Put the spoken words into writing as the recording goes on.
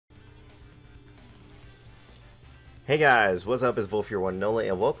Hey guys, what's up? It's Volf here, one Nola,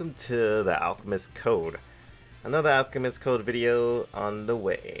 and welcome to the Alchemist Code. Another Alchemist Code video on the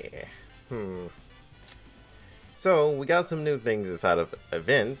way. So, we got some new things inside of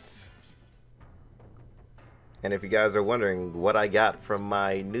event. And if you guys are wondering what I got from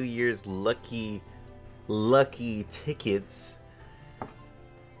my New Year's lucky tickets,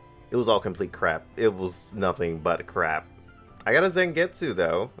 it was all complete crap. It was nothing but crap. I got a Zangetsu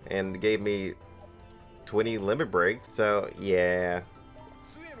though, and it gave me 20 limit breaks, so yeah.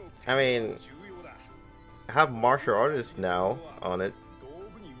 I mean, I have martial artists now on it,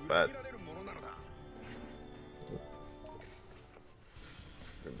 but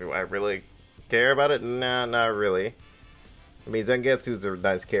do I really care about it? Nah, not really. I mean, Zangetsu's a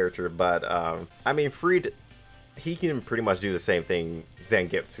nice character, but I mean, Freed, he can pretty much do the same thing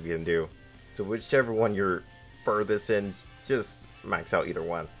Zangetsu can do. So whichever one you're furthest in, just max out either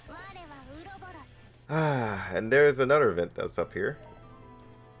one. And there's another event that's up here.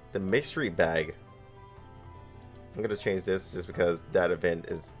 The mystery bag. I'm gonna change this just because that event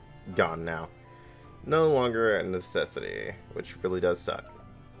is gone now. No longer a necessity, which really does suck.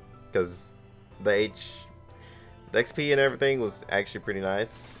 Because the XP and everything was actually pretty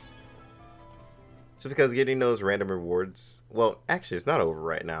nice. Just because getting those random rewards. Well, actually, it's not over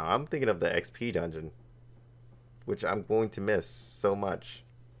right now. I'm thinking of the XP dungeon, which I'm going to miss so much.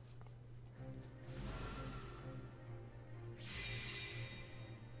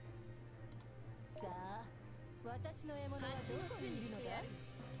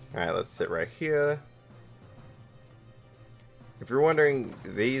 Alright, let's sit right here. If you're wondering,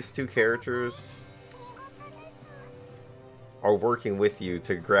 these two characters are working with you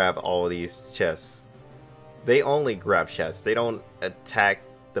to grab all of these chests. They only grab chests. They don't attack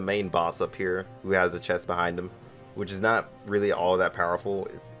the main boss up here who has a chest behind him, which is not really all that powerful.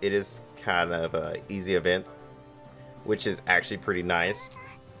 It is kind of an easy event, which is actually pretty nice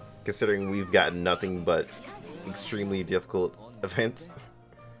considering we've got nothing but extremely difficult events.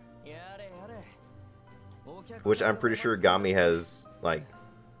 Which I'm pretty sure Gami has, like,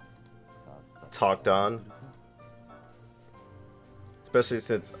 talked on. Especially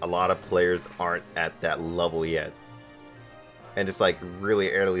since a lot of players aren't at that level yet. And it's like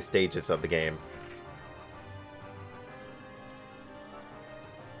really early stages of the game.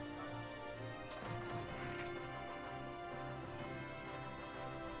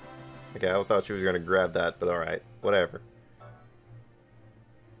 Okay, I thought she was going to grab that, but alright, whatever.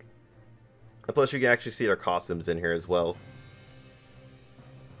 And plus, you can actually see their costumes in here as well.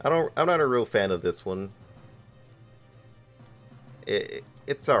 I'm not a real fan of this one.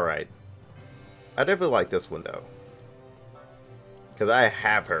 It's alright. I definitely like this one though, because I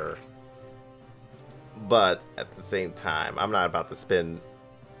have her. But at the same time, I'm not about to spend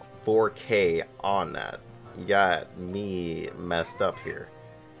 4K on that. You got me messed up here.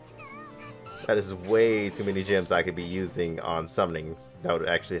 That is way too many gems I could be using on summonings that would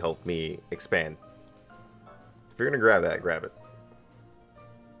actually help me expand. If you're gonna grab that, grab it.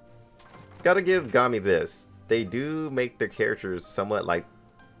 Gotta give Gami this. They do make their characters somewhat like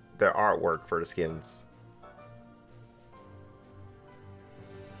their artwork for the skins.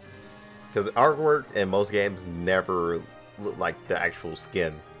 Because artwork in most games never look like the actual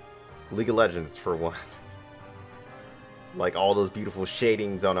skin. League of Legends, for one. Like all those beautiful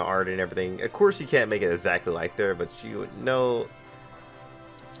shadings on the art and everything. Of course you can't make it exactly like there, but you know,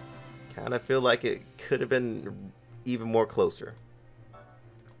 kind of feel like it could have been even more closer.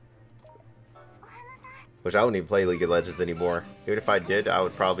 Which I wouldn't even play League of Legends anymore. Even if I did, I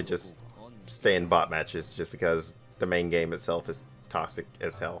would probably just stay in bot matches just because the main game itself is toxic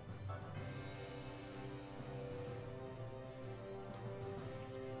as hell.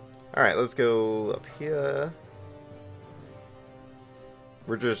 Alright, let's go up here.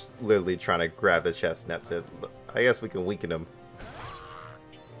 We're just literally trying to grab the chest and that's it. I guess we can weaken them.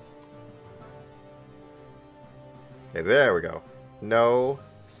 Okay, there we go. No,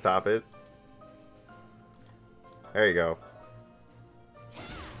 stop it. There you go.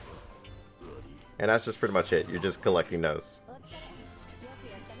 And that's just pretty much it. You're just collecting those.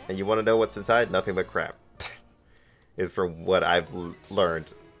 And you want to know what's inside? Nothing but crap. Is from what I've learned.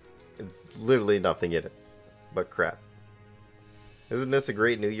 It's literally nothing in it but crap. Isn't this a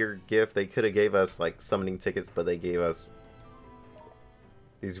great New Year gift? They could have gave us like summoning tickets, but they gave us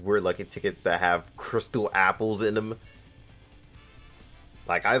these weird lucky tickets that have crystal apples in them.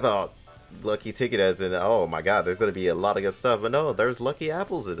 Like I thought lucky ticket as in, oh my god, there's going to be a lot of good stuff, but no, there's lucky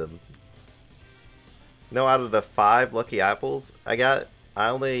apples in them. No, out of the 5 lucky apples I got, I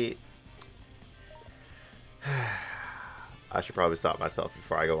only... I should probably stop myself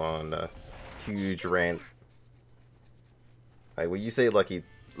before I go on a huge rant. Like when you say lucky,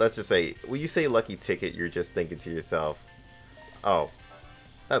 let's just say when you say lucky ticket, you're just thinking to yourself, "Oh,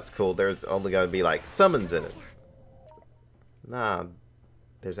 that's cool. There's only gonna be like summons in it." Nah,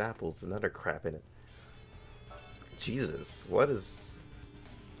 there's apples and other crap in it. Jesus, what is?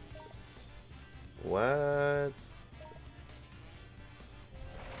 What?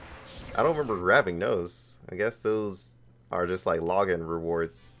 I don't remember grabbing those. I guess those are just like login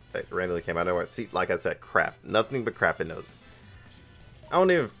rewards that randomly came out of nowhere. See, like I said, crap. Nothing but crap in those. I don't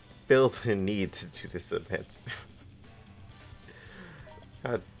even feel the need to do this event.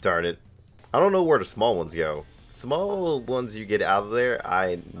 God darn it. I don't know where the small ones go. Small ones you get out of there,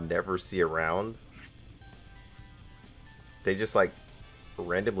 I never see around. They just like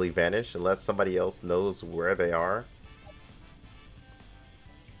randomly vanish unless somebody else knows where they are.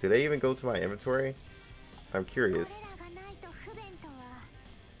 Do they even go to my inventory? I'm curious.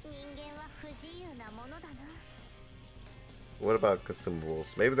 What about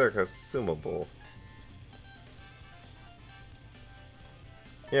consumables? Maybe they're consumable.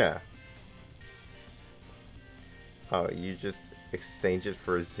 Yeah. Oh, you just exchange it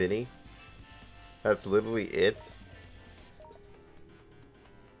for a Zinni? That's literally it?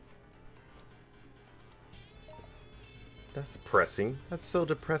 That's depressing. That's so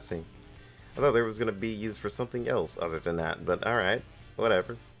depressing. I thought there was going to be used for something else other than that, but alright.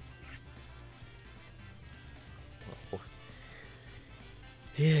 Whatever.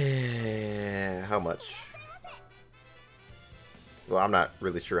 Yeah, how much? Well, I'm not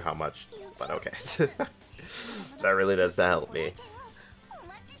really sure how much, but okay. That really does not help me.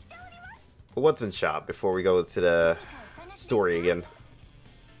 But what's in shop before we go to the story again?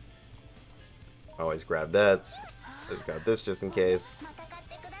 Always grab that. Let's grab this just in case.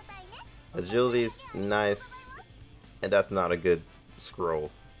 Agility's nice, and that's not a good scroll,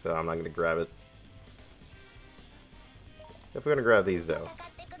 so I'm not going to grab it. If we're going to grab these though.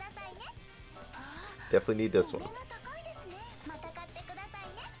 Definitely need this one.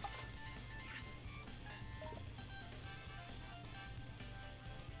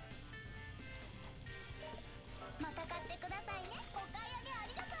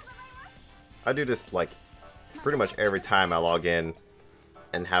 I do this like pretty much every time I log in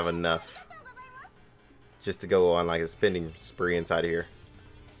and have enough just to go on like a spending spree inside of here.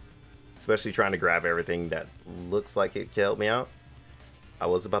 Especially trying to grab everything that looks like it can help me out. I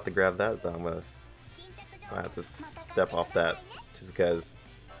was about to grab that, but I'm gonna have to step off that just because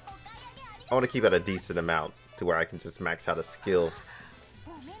I want to keep it a decent amount to where I can just max out a skill.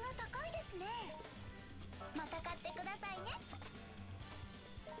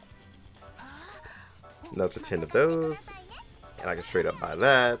 Another 10 of those, and I can straight up buy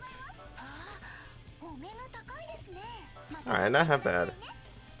that. Alright, not half bad.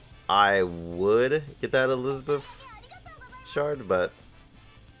 I would get that Elizabeth shard, but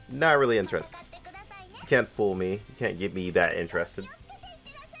not really interested. You can't fool me. You can't get me that interested.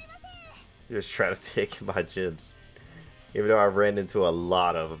 You just try to take my gems. Even though I've ran into a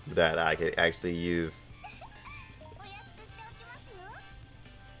lot of that I could actually use.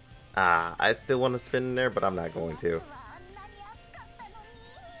 I still want to spin in there, but I'm not going to.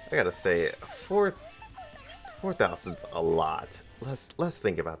 I gotta say, 4,000's a lot. Let's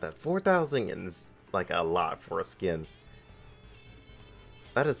think about that. 4,000 is like a lot for a skin.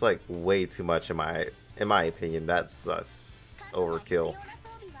 That is like way too much in my opinion. That's overkill.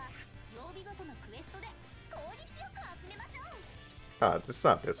 It's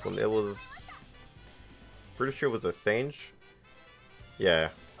not this one. It was pretty sure it was a stage. Yeah.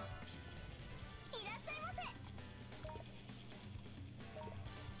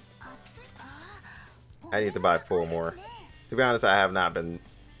 I need to buy 4 more. To be honest, I have not been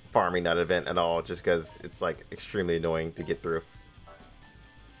farming that event at all, just because it's like extremely annoying to get through.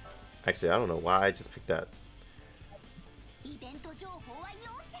 Actually, I don't know why I just picked that.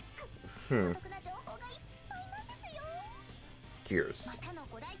 Gears.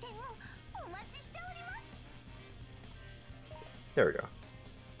 There we go.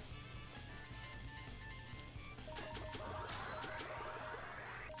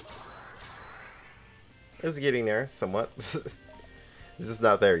 It's getting there, somewhat. It's just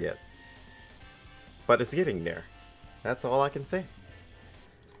not there yet. But it's getting there. That's all I can say.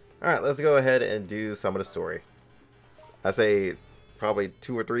 Alright, let's go ahead and do some of the story. I say probably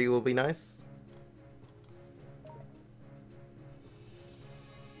 2 or 3 will be nice.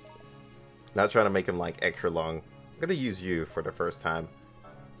 Not trying to make him like extra long. I'm gonna use you for the first time.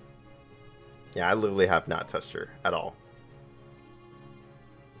 Yeah, I literally have not touched her at all.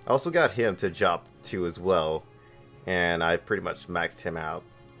 I also got him to job 2 as well, and I pretty much maxed him out.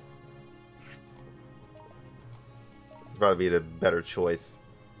 probably be the better choice.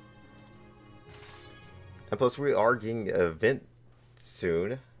 And plus, we are getting an event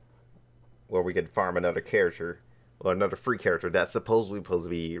soon where we can farm another character, or another free character that's supposedly supposed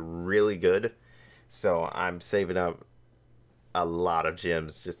to be really good. So I'm saving up a lot of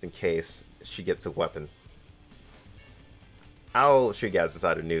gems just in case she gets a weapon. I'll show you guys the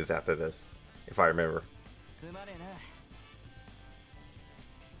side of news after this, if I remember.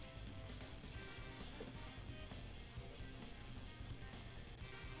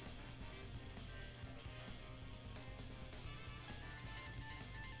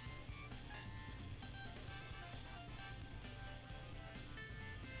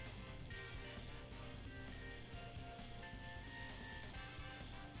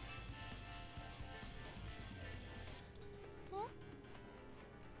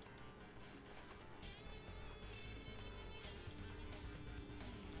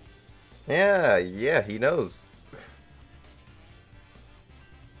 Yeah, he knows.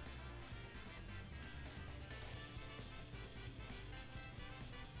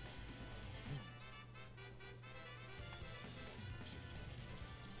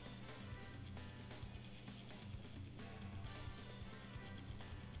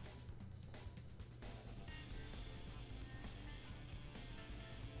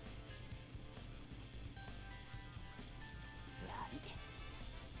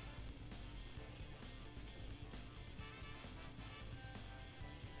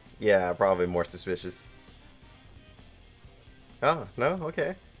 Yeah, probably more suspicious. Oh, no?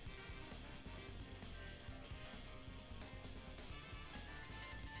 Okay.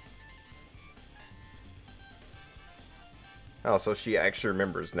 Oh, so she actually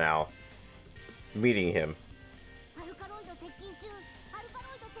remembers now meeting him.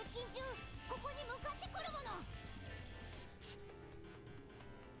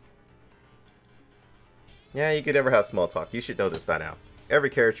 Yeah, you could never have small talk. You should know this by now. Every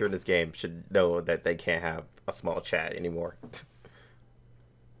character in this game should know that they can't have a small chat anymore.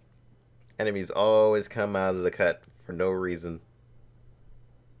 Enemies always come out of the cut for no reason.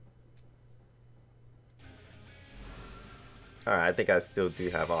 Alright, I think I still do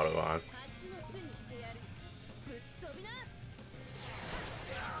have auto on.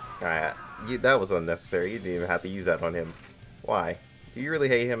 Alright, that was unnecessary. You didn't even have to use that on him. Why? Do you really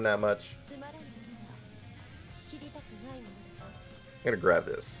hate him that much? I'm gonna grab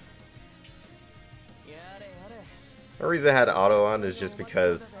this. The reason I had auto on is just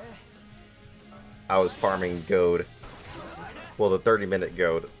because I was farming gold. Well, the 30-minute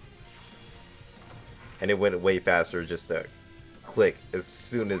gold. And it went way faster just to click as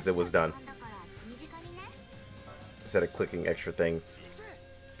soon as it was done. Instead of clicking extra things.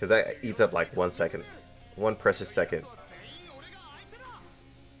 Because that eats up like 1 second. 1 precious second.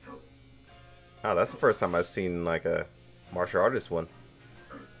 Oh, that's the first time I've seen like a martial artist one.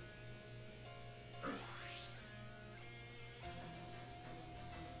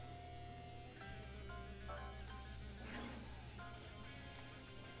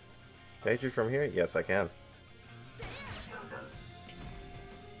 Can I hit you from here? Yes, I can.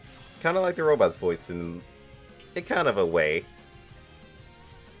 Kind of like the robot's voice in kind of a way.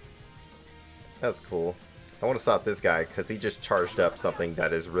 That's cool. I want to stop this guy because he just charged up something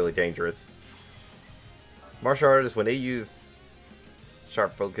that is really dangerous. Martial artists, when they use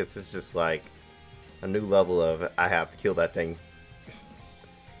sharp focus, it's just like a new level of I have to kill that thing.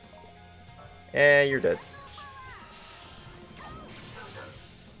 And you're dead.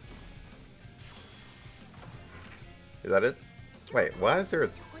 Is that it? Wait, why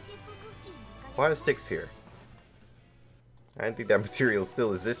are sticks here? I didn't think that material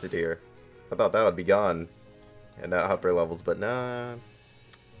still existed here. I thought that would be gone in the upper levels, but nah,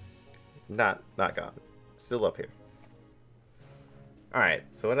 not gone. Still up here. Alright,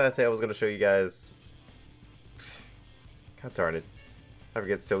 so what did I say I was going to show you guys? God darn it. I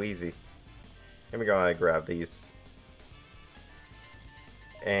forget so easy. Let me go ahead and grab these.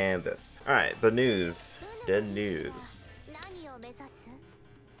 And this. Alright, the news. The news.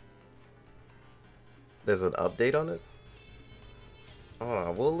 There's an update on it? Hold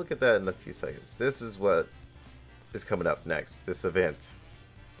on, we'll look at that in a few seconds. This is what is coming up next. This event.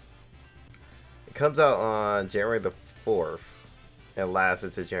 It comes out on January the 4th and lasts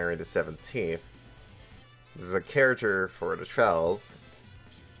until January the 17th. This is a character for the trials.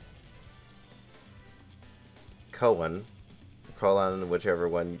 Colin, whichever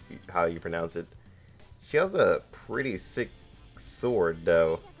one, how you pronounce it. She has a pretty sick sword,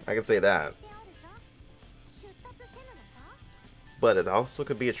 though. I can say that. But it also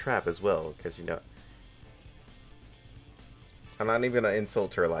could be a trap as well, because you know. I'm not even gonna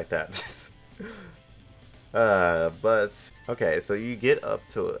insult her like that. But okay, so you get up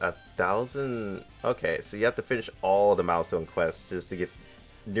to 1,000. Okay, so you have to finish all the milestone quests just to get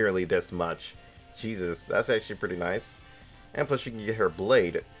nearly this much. Jesus, that's actually pretty nice. And plus you can get her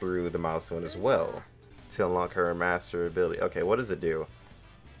blade through the milestone as well to unlock her master ability. Okay, what does it do?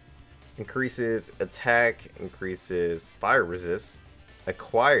 Increases attack, increases fire resist,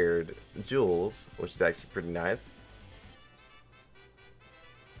 acquired jewels, which is actually pretty nice.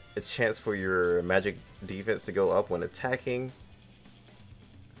 A chance for your magic defense to go up when attacking.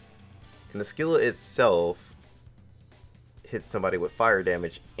 And the skill itself hits somebody with fire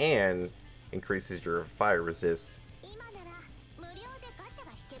damage and increases your fire resist.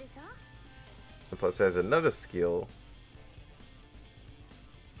 And plus there's another skill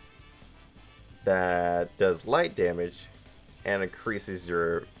that does light damage and increases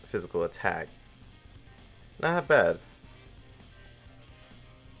your physical attack. Not bad.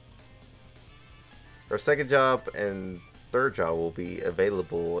 Our second job and third job will be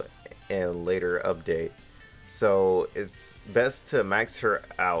available in later update. So it's best to max her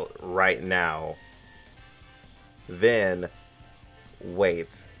out right now, then wait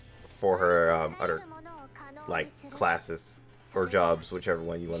for her other like classes or jobs, whichever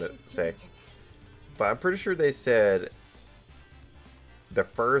one you want to say. But I'm pretty sure they said the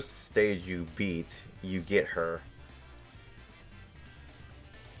first stage you beat, you get her.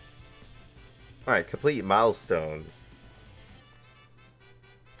 Alright, complete milestone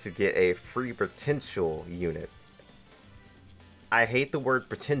to get a free potential unit. I hate the word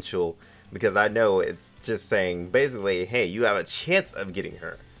potential because I know it's just saying basically, hey, you have a chance of getting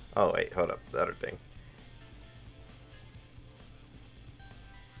her. Oh wait, hold up, the other thing.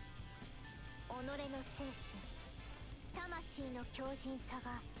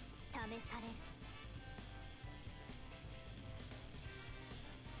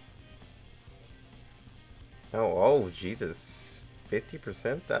 Oh, Jesus.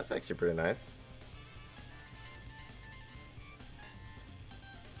 50%? That's actually pretty nice.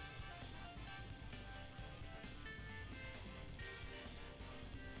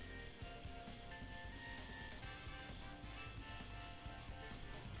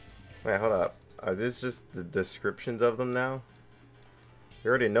 Wait, hold up. Are these just the descriptions of them now? We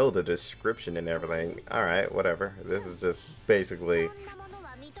already know the description and everything. Alright, whatever. This is just basically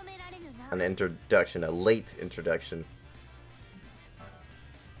an introduction, a late introduction.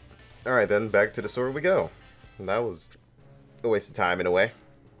 Alright then, back to the sword we go. That was a waste of time in a way.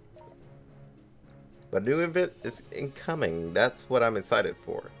 But a new event is incoming. That's what I'm excited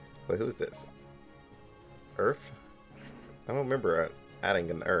for. Wait, who is this? Earth? I don't remember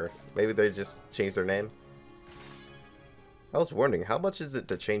adding an Earth. Maybe they just changed their name? I was wondering, how much is it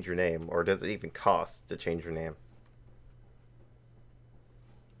to change your name? Or does it even cost to change your name?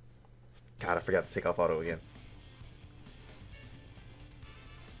 God, I forgot to take off auto again.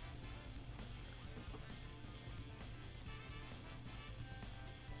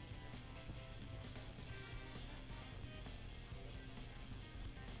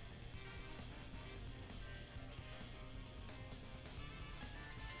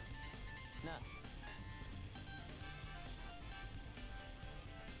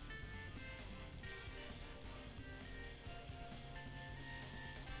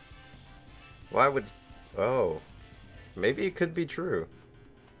 Why would... Oh. Maybe it could be true.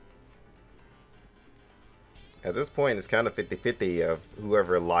 At this point, it's kind of 50-50 of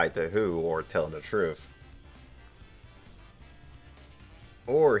whoever lied to who or telling the truth.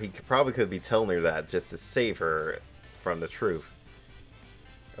 Or he probably could be telling her that just to save her from the truth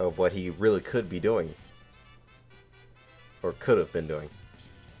of what he really could be doing. Or could have been doing.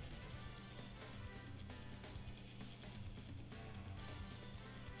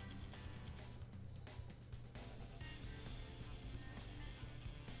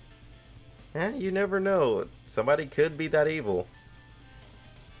 You never know. Somebody could be that evil.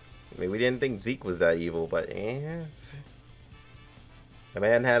 I mean, we didn't think Zeke was that evil, but the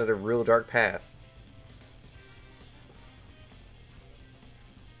man had a real dark past.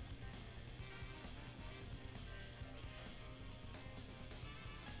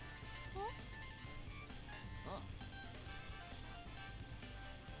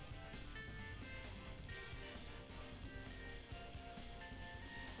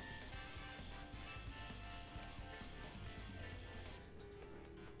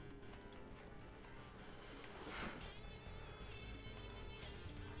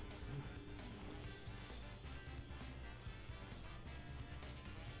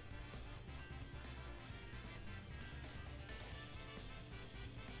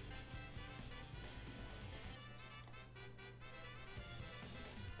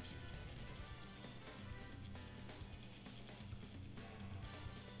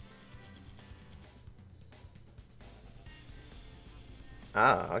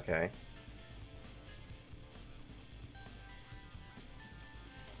 Ah, okay.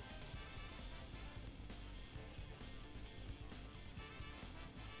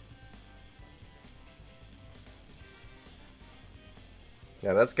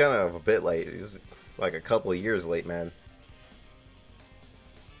 Yeah, that's kind of a bit late. It was like a couple of years late, man.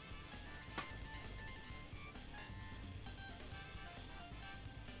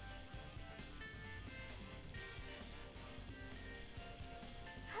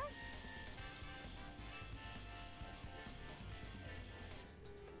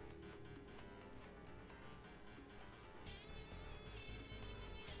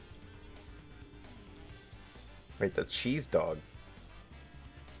 Wait, the cheese dog.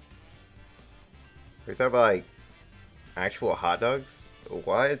 Are you talking about like actual hot dogs?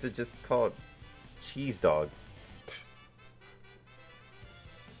 Why is it just called cheese dog?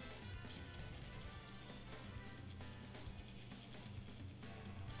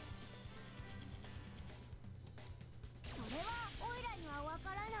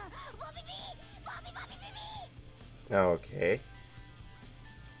 Okay.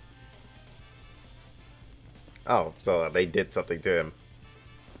 Oh, so they did something to him.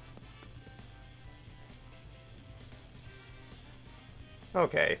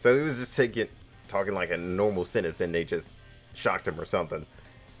 Okay, so he was just talking like a normal sentence, then they just shocked him or something.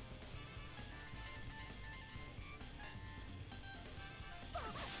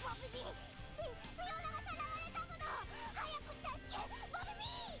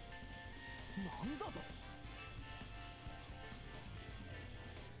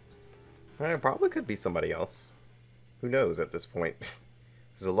 It probably could be somebody else. Who knows at this point?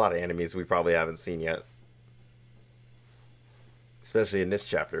 There's a lot of enemies we probably haven't seen yet. Especially in this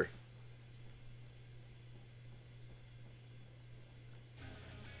chapter.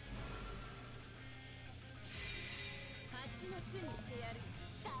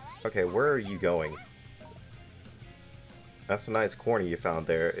 Okay, where are you going? That's a nice corner you found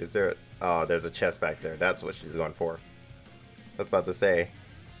there. Is there... Oh, there's a chest back there. That's what she's going for. I was about to say.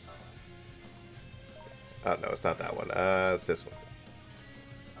 Oh, no, it's not that one. It's this one.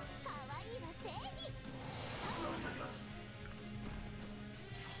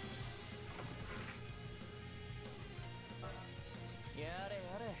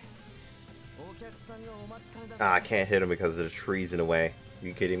 Ah, I can't hit him because of the trees in the way. Are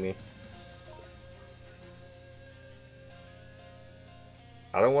you kidding me?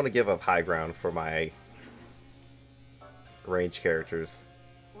 I don't want to give up high ground for my range characters.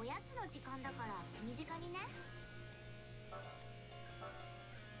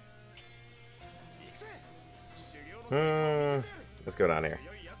 Let's go down here.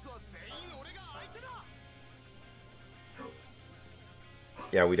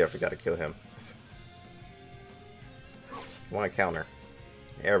 Yeah, we definitely got to kill him. Want to counter.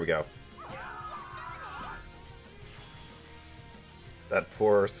 There we go. That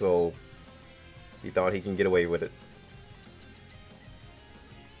poor soul. He thought he can get away with it.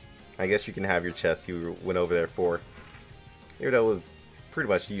 I guess you can have your chest you went over there for. Even though it was pretty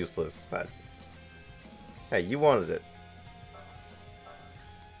much useless, but hey, you wanted it.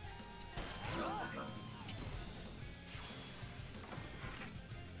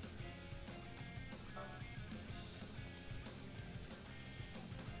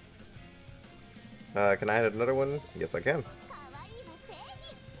 Can I add another one? Yes, I can.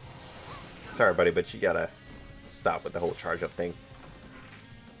 Sorry, buddy, but you gotta stop with the whole charge up thing.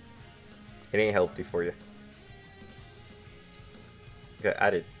 It ain't healthy for you. Okay, I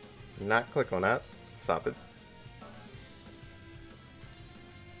did not click on that. Stop it.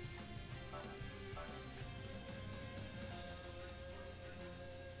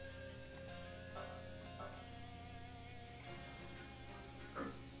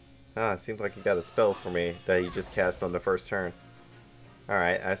 Ah, it seems like he got a spell for me that he just cast on the first turn.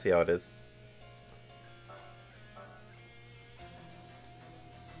 Alright, I see how it is.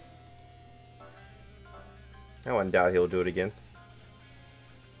 I wouldn't doubt he'll do it again.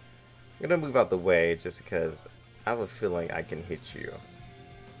 I'm gonna move out the way just because I have a feeling I can hit you.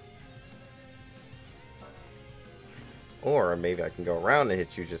 Or maybe I can go around and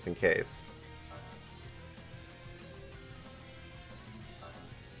hit you just in case.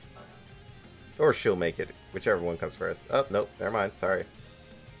 Or she'll make it, whichever one comes first. Oh, nope, never mind, sorry.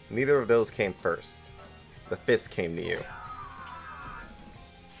 Neither of those came first. The fist came to you.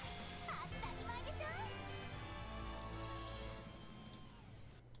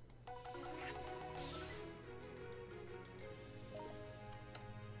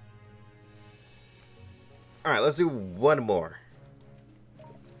 Alright, let's do one more.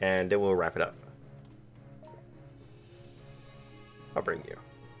 And then we'll wrap it up. I'll bring you.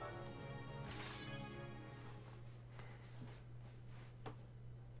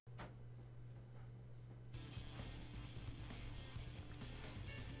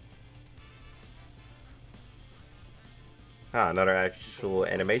 Ah, another actual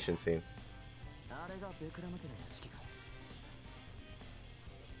animation scene.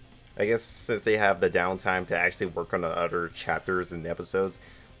 I guess since they have the downtime to actually work on the other chapters and episodes,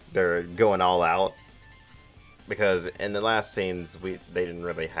 they're going all out. Because in the last scenes, they didn't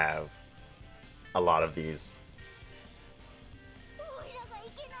really have a lot of these.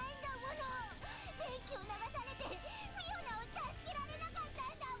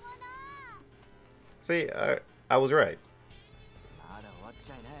 See, I was right.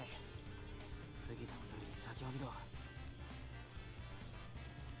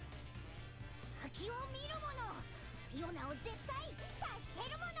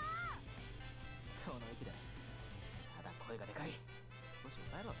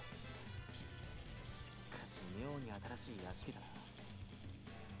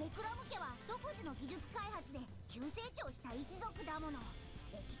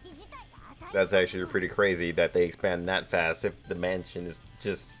 That's actually pretty crazy that they expand that fast if the mansion is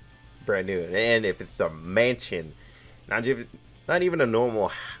just brand new. And if it's a mansion, not even a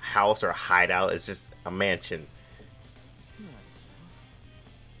normal house or hideout, it's just a mansion.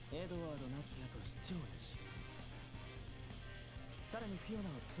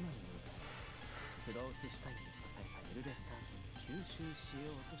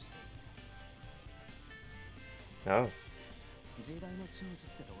 Oh.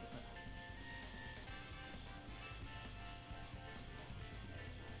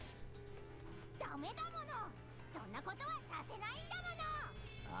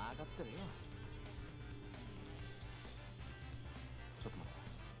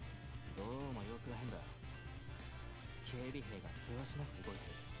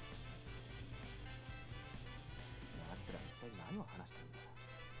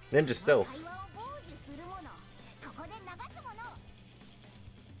 Ninja stealth.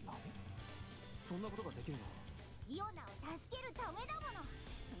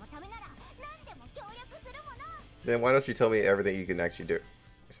 Then why don't you tell me everything you can actually do?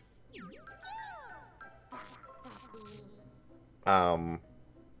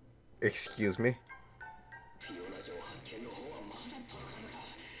 Excuse me?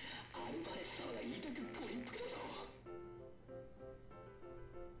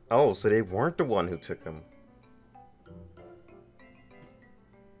 Oh, so they weren't the one who took him.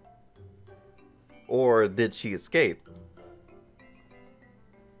 Or did she escape?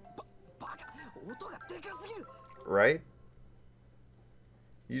 Right?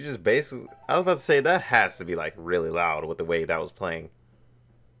 You just basically... I was about to say, that has to be like really loud with the way that was playing.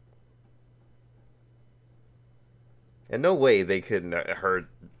 And no way they couldn't have heard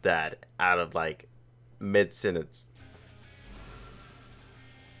that out of like mid-sentence.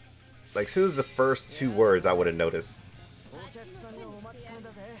 Like as soon as the first two words I would have noticed.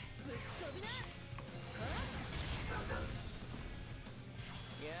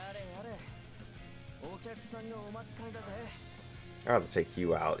 I'll have to take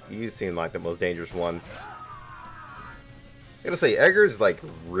you out. You seem like the most dangerous one. I gotta say, Edgar's like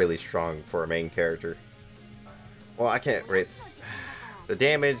really strong for a main character. Well, I can't race. The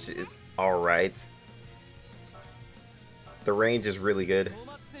damage is alright. The range is really good.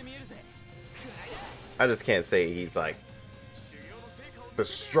 I just can't say he's like the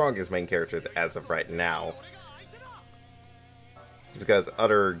strongest main character as of right now. Because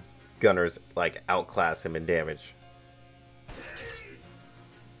other gunners like outclass him in damage.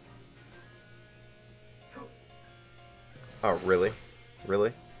 Oh, really?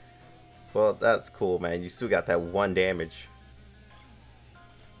 Really? Well, that's cool, man. You still got that one damage.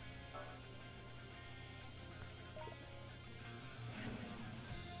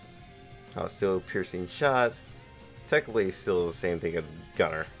 Oh, still piercing shot. Technically still the same thing as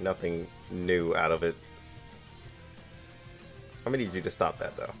gunner. Nothing new out of it. I'm gonna need you to stop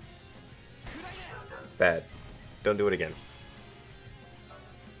that though. Bad. Don't do it again.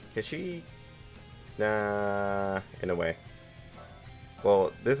 Is she? Nah, in a way.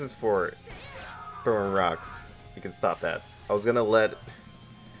 Well, this is for throwing rocks. You can stop that. I was gonna let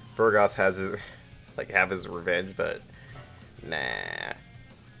Burgos have his revenge, but nah. I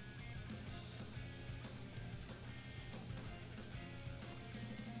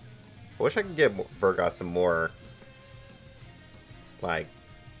wish I could get Burgos some more like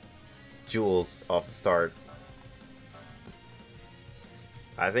jewels off the start.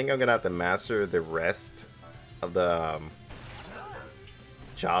 I think I'm gonna have to master the rest of the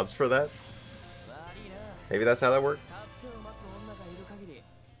jobs for that. Maybe that's how that works.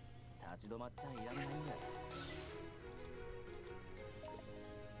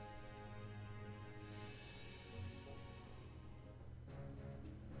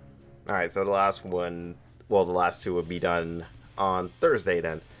 Alright, so the last one, well, the last two will be done on Thursday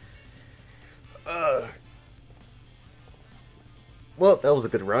then. Well, that was a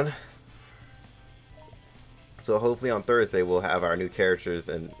good run. So hopefully on Thursday we'll have our new characters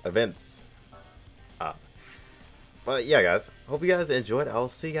and events up. But yeah, guys, hope you guys enjoyed. I'll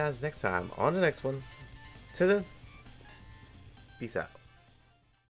see you guys next time on the next one. Till then, peace out.